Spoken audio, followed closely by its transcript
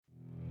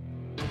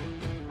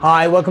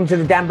Hi, welcome to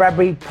the Dan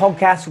Bradbury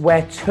podcast,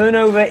 where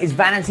turnover is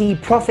vanity,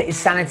 profit is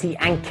sanity,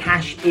 and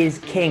cash is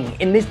king.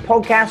 In this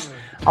podcast,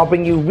 I'll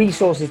bring you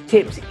resources,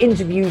 tips,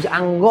 interviews,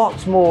 and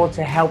lots more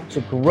to help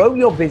to grow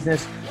your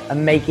business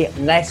and make it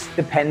less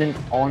dependent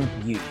on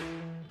you.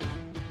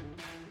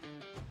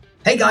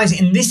 Hey guys,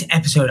 in this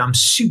episode, I'm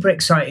super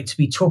excited to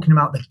be talking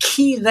about the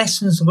key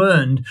lessons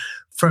learned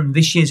from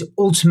this year's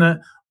Ultimate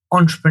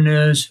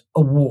Entrepreneurs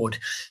Award.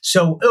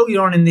 So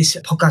earlier on in this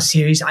podcast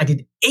series, I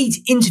did 8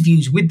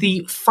 interviews with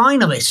the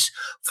finalists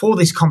for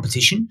this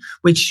competition,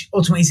 which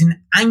ultimately is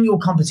an annual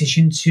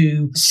competition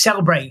to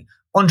celebrate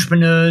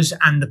entrepreneurs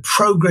and the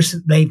progress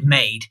that they've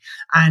made.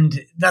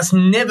 And that's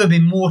never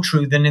been more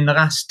true than in the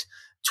last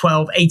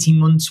 12, 18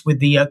 months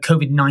with the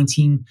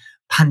COVID-19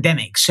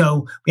 pandemic.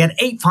 So we had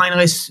 8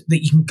 finalists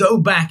that you can go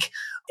back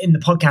in the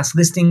podcast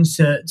listings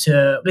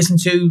to listen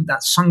to.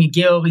 That's Sonia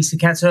Gill, Lisa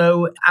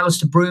Cato,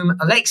 Alistair Broom,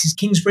 Alexis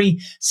Kingsbury,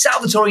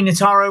 Salvatore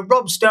Nataro,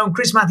 Rob Stone,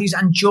 Chris Matthews,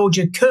 and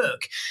Georgia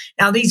Kirk.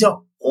 Now, these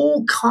are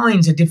all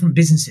kinds of different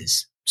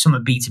businesses. Some are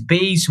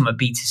B2B, some are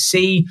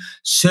B2C,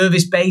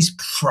 service-based,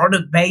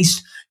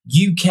 product-based,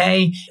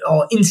 UK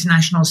or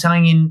international,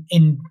 selling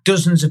in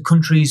dozens of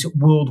countries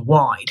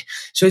worldwide.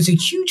 So it's a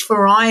huge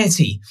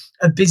variety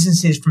of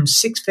businesses from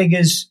 6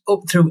 figures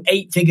up through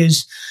 8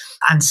 figures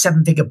and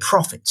 7-figure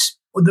profits.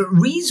 Well, the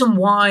reason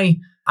why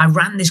I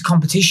ran this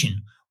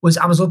competition was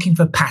I was looking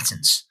for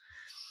patterns.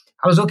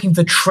 I was looking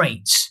for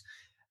traits,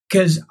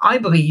 because I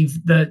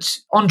believe that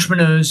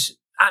entrepreneurs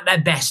at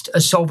their best are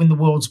solving the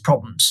world's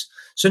problems.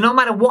 So no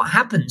matter what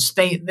happens,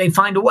 they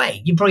find a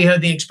way. You probably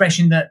heard the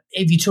expression that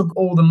if you took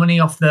all the money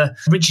off the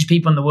richest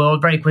people in the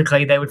world, very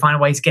quickly, they would find a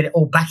way to get it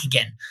all back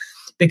again.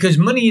 Because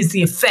money is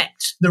the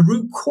effect. The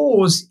root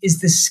cause is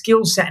the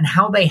skill set and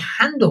how they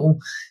handle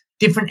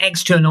different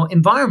external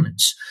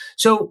environments.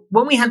 So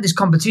when we had this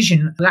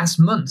competition last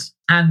month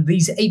and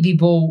these 8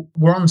 people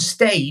were on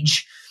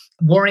stage,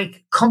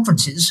 Warwick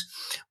conferences,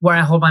 where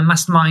I hold my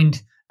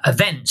mastermind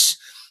events,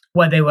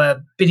 where they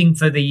were bidding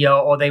for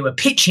or they were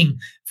pitching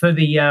for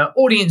the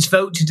audience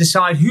vote to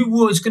decide who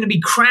was going to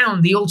be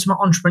crowned the ultimate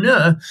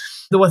entrepreneur,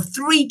 there were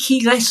 3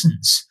 key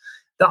lessons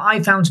that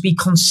I found to be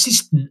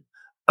consistent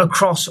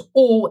across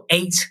all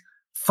 8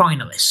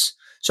 finalists.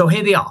 So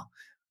here they are.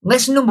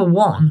 Lesson number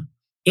 1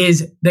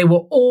 is they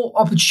were all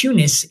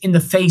opportunists in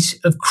the face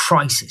of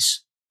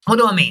crisis. What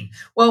do I mean?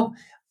 Well,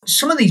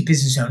 some of these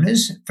business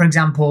owners, for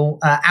example,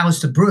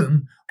 Alistair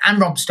Broom and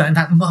Rob Stone, in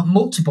fact,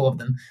 multiple of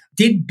them,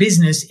 did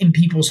business in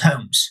people's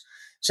homes.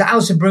 So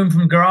Alistair Broom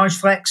from Garage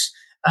Flex,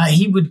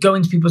 he would go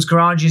into people's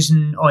garages,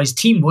 or his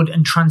team would,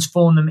 and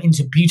transform them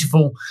into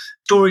beautiful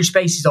storage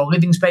spaces or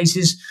living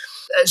spaces.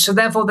 So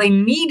therefore, they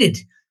needed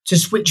to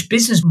switch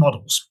business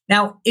models.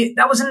 Now,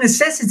 that was a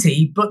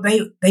necessity, but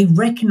they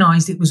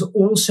recognized it was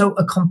also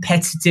a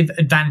competitive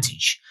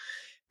advantage.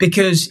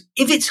 Because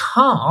if it's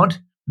hard,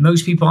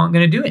 most people aren't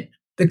going to do it.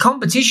 The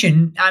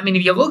competition, I mean,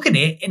 if you look at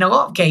it, in a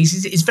lot of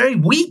cases, it's very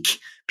weak.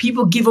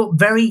 People give up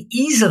very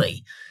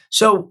easily.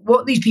 So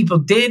what these people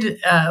did,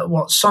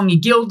 what Sonia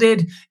Gill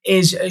did,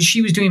 is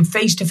she was doing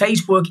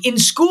face-to-face work in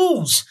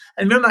schools.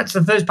 And remember, that's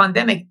the first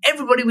pandemic.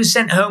 Everybody was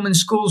sent home and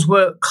schools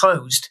were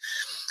closed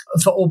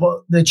for all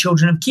but the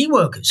children of key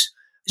workers.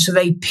 So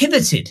they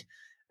pivoted.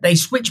 They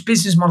switched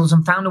business models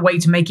and found a way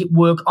to make it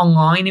work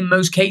online in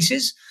most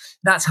cases.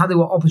 That's how they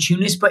were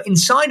opportunists. But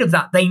inside of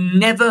that, they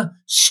never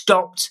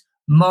stopped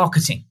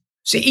marketing.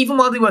 So even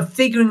while they were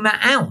figuring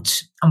that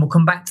out, and we'll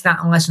come back to that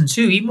in lesson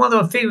 2, even while they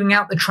were figuring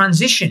out the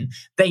transition,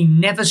 they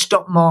never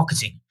stopped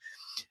marketing.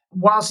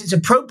 Whilst it's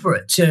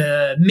appropriate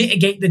to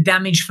mitigate the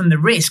damage from the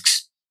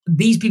risks,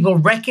 these people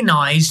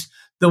recognized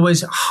there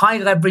was high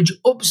leverage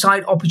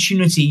upside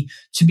opportunity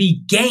to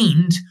be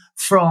gained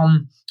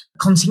from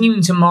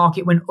continuing to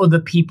market when other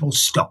people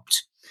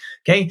stopped.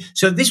 Okay,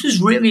 so this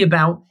was really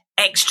about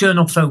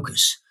external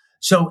focus.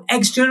 So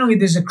externally,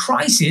 there's a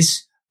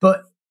crisis,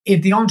 but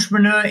if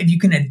you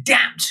can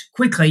adapt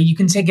quickly, you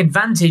can take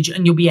advantage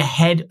and you'll be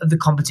ahead of the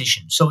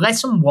competition. So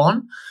lesson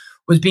 1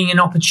 was being an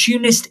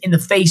opportunist in the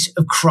face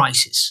of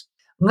crisis.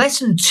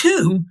 Lesson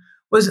 2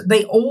 was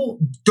they all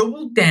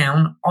doubled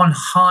down on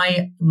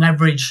high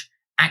leverage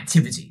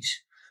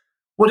activities.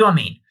 What do I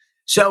mean?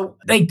 So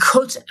they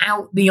cut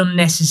out the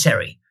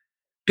unnecessary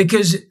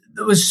because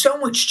there was so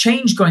much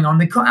change going on.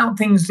 They cut out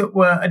things that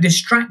were a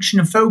distraction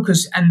of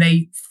focus, and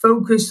they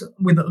focused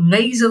with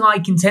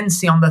laser-like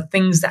intensity on the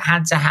things that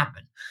had to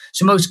happen.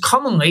 So most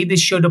commonly,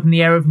 this showed up in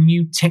the area of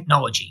new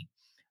technology,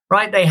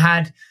 right? They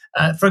had,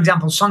 for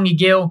example, Sonia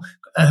Gill,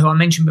 who I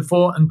mentioned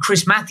before, and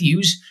Chris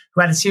Matthews,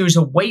 who had a series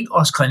of weight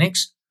loss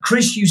clinics.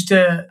 Chris used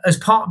to, as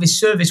part of his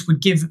service,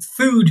 would give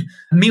food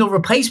meal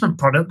replacement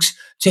products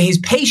to his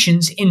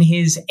patients in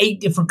his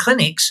 8 different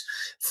clinics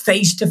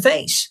face to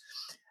face.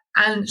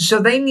 And so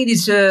they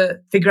needed to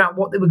figure out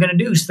what they were going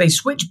to do. So they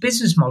switched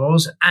business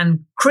models,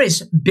 and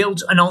Chris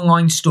built an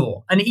online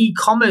store, an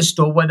e-commerce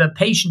store where the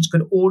patients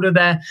could order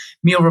their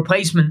meal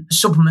replacement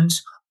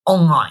supplements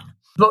online.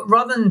 But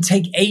rather than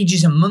take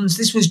ages and months,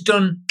 this was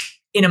done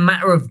in a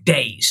matter of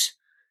days.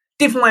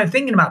 Different way of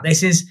thinking about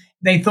this is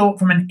they thought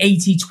from an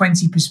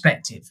 80-20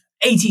 perspective,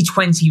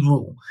 80-20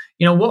 rule.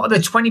 What are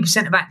the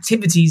 20% of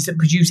activities that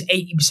produce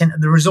 80%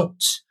 of the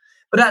results?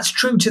 But that's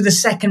true to the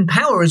second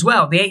power as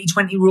well. The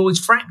 80-20 rule is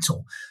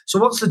fractal. So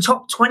what's the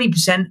top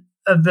 20%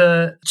 of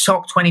the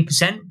top 20%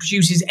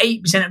 produces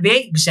 8% of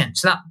the 8%.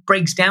 So that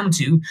breaks down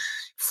to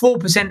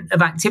 4%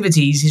 of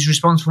activities is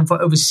responsible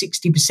for over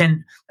 60%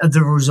 of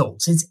the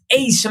results. It's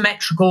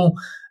asymmetrical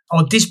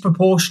or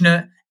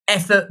disproportionate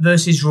effort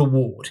versus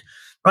reward,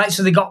 right?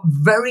 So they got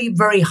very,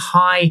 very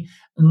high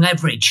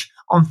leverage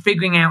on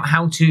figuring out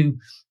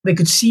they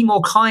could see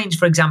more clients,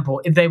 for example,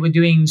 if they were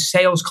doing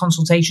sales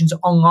consultations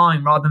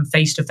online rather than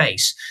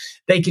face-to-face.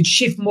 They could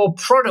shift more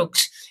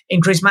product, in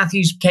Chris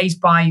Matthews' case,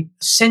 by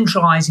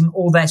centralizing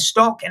all their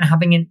stock and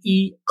having an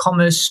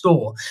e-commerce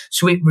store.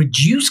 So it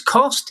reduced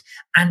cost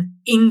and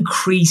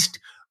increased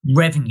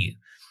revenue.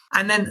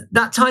 And then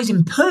that ties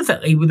in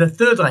perfectly with the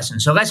third lesson.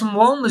 So lesson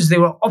 1 was they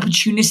were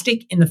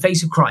opportunistic in the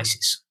face of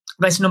crisis.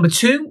 Lesson number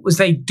 2 was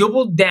they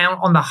doubled down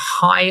on the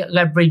high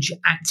leverage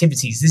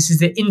activities. This is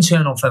the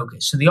internal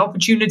focus. So the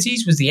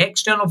opportunities was the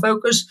external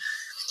focus.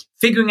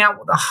 Figuring out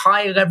what the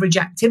high leverage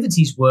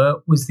activities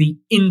were was the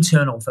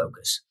internal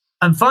focus.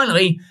 And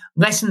finally,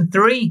 lesson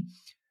 3,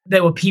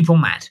 they were people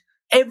mad.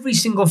 Every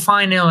single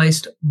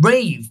finalist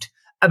raved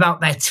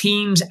about their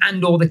teams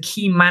and or the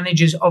key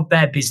managers of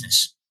their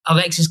business.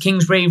 Alexis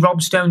Kingsbury,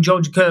 Rob Stone,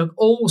 Georgia Kirk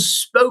all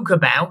spoke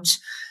about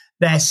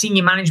their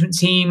senior management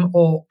team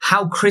or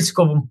how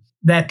critical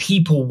their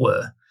people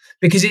were,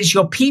 because it's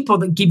your people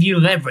that give you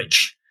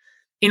leverage.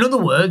 In other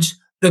words,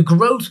 the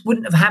growth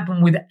wouldn't have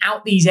happened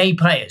without these A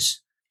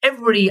players.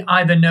 Everybody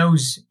either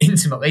knows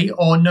intimately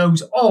or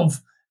knows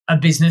of a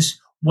business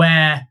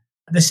where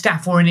the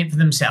staff were in it for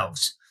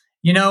themselves,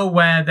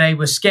 where they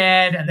were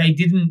scared and they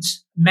didn't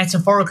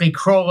metaphorically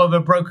crawl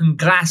over broken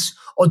glass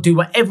or do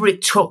whatever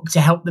it took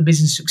to help the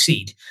business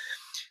succeed.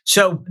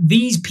 So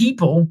these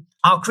people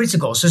are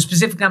critical. So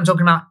specifically, I'm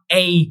talking about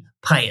A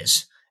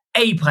players.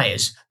 A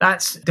players,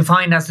 that's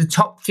defined as the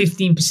top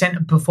 15%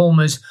 of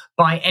performers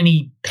by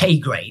any pay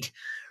grade,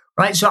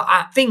 right? So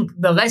I think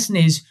the lesson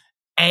is,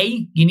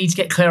 A, you need to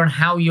get clear on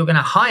how you're going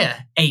to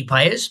hire A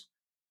players.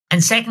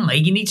 And secondly,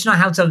 you need to know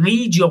how to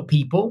lead your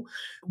people.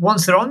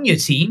 Once they're on your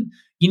team,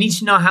 you need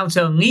to know how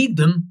to lead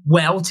them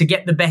well to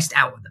get the best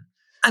out of them.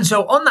 And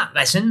so on that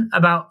lesson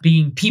about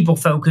being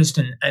people-focused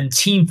and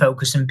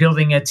team-focused and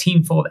building a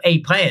team full of A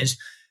players,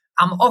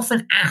 I'm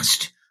often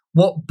asked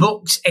what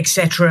books,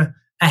 etc.,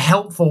 are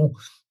helpful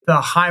for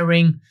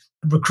hiring,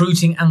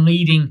 recruiting, and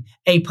leading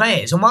A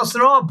players. And whilst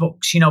there are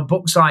books,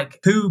 books like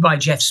Who by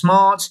Jeff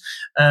Smart,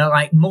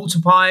 like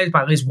Multipliers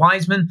by Liz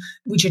Wiseman,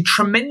 which are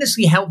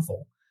tremendously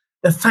helpful,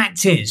 the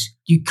fact is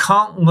you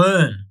can't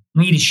learn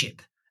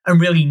leadership and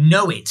really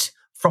know it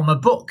from a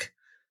book.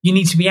 You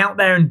need to be out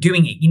there and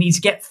doing it. You need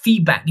to get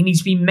feedback. You need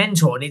to be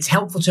mentored. It's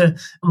helpful to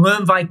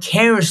learn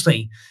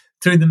vicariously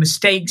through the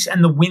mistakes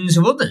and the wins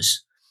of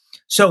others.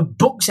 So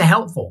books are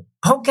helpful.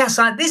 Podcasts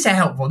like this are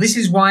helpful. This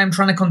is why I'm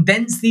trying to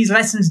condense these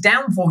lessons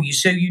down for you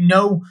so you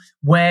know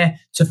where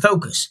to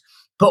focus.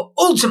 But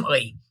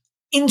ultimately,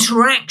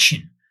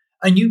 interaction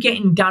and you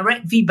getting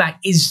direct feedback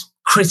is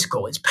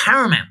critical. It's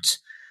paramount.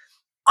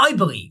 I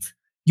believe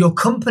your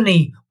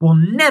company will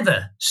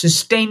never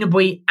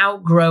sustainably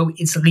outgrow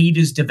its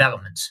leaders'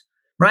 development,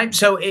 right?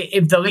 So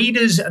if the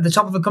leaders at the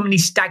top of a company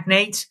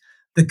stagnate,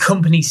 the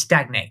company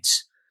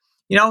stagnates.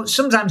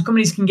 Sometimes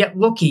companies can get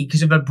lucky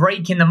because of a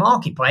break in the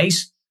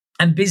marketplace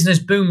and business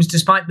booms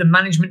despite the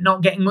management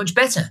not getting much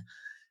better.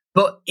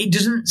 But it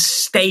doesn't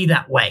stay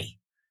that way,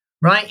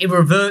 right? It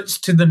reverts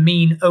to the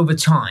mean over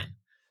time.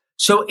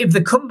 So if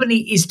the company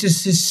is to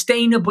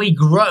sustainably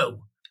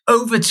grow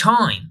over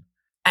time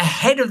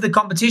ahead of the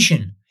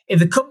competition, if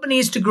the company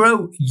is to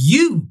grow,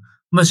 you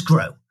must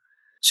grow.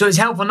 So it's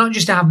helpful not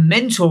just to have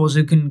mentors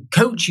who can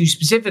coach you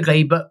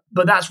specifically, but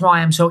that's why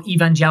I'm so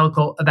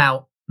evangelical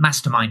about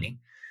masterminding.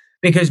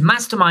 Because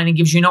masterminding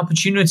gives you an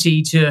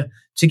opportunity to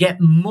get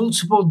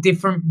multiple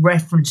different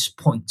reference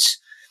points,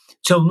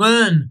 to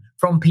learn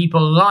from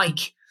people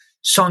like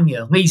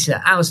Sonia,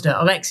 Lisa, Alistair,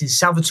 Alexis,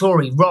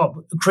 Salvatore,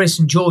 Rob, Chris,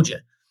 and Georgia,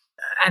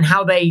 and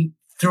how they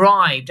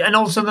thrived, and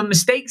also the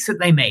mistakes that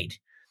they made.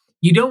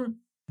 You don't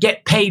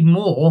get paid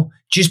more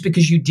just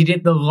because you did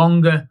it the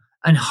longer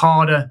and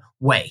harder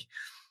way,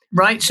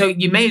 right? So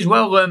you may as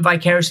well learn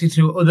vicariously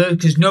through others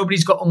because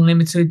nobody's got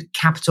unlimited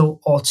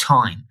capital or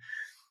time.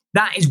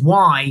 That is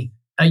why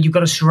you've got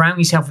to surround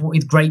yourself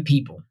with great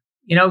people.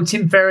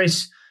 Tim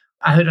Ferriss,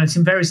 I heard on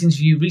Tim Ferriss'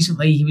 interview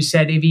recently, he was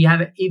said if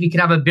he could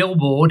have a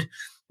billboard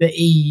that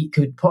he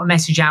could put a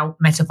message out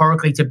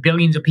metaphorically to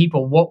billions of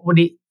people, what would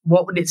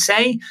it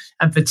say?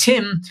 And for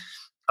Tim,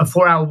 a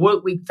 4-hour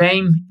work week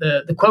fame,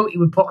 the quote he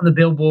would put on the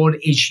billboard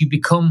is, you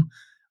become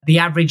the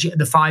average of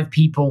the 5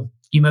 people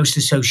you most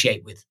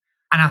associate with.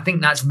 And I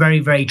think that's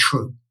very, very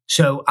true.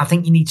 So I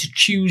think you need to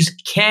choose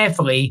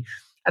carefully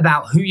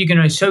about who you're going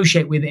to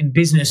associate with in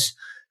business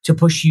to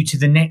push you to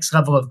the next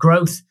level of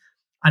growth.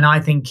 And I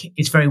think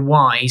it's very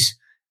wise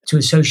to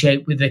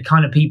associate with the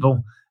kind of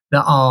people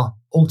that are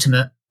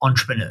ultimate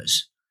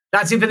entrepreneurs.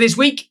 That's it for this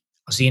week.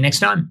 I'll see you next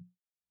time.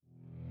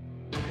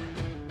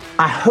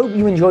 I hope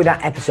you enjoyed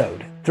that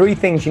episode. 3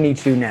 things you need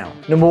to do now.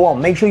 Number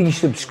 1, make sure you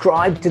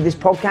subscribe to this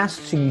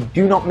podcast so you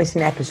do not miss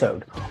an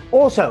episode.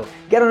 Also,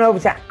 get on over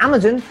to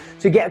Amazon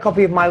to get a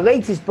copy of my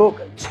latest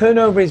book,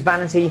 Turnover is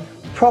Vanity,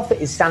 Profit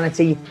is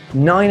Sanity,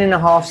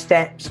 9.5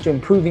 Steps to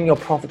Improving Your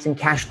Profits and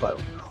Cash Flow.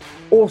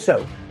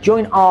 Also,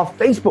 join our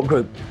Facebook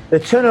group, the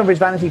Turnover is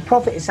Vanity,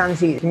 Profit is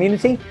Sanity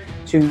community,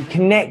 to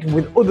connect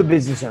with other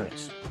business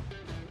owners.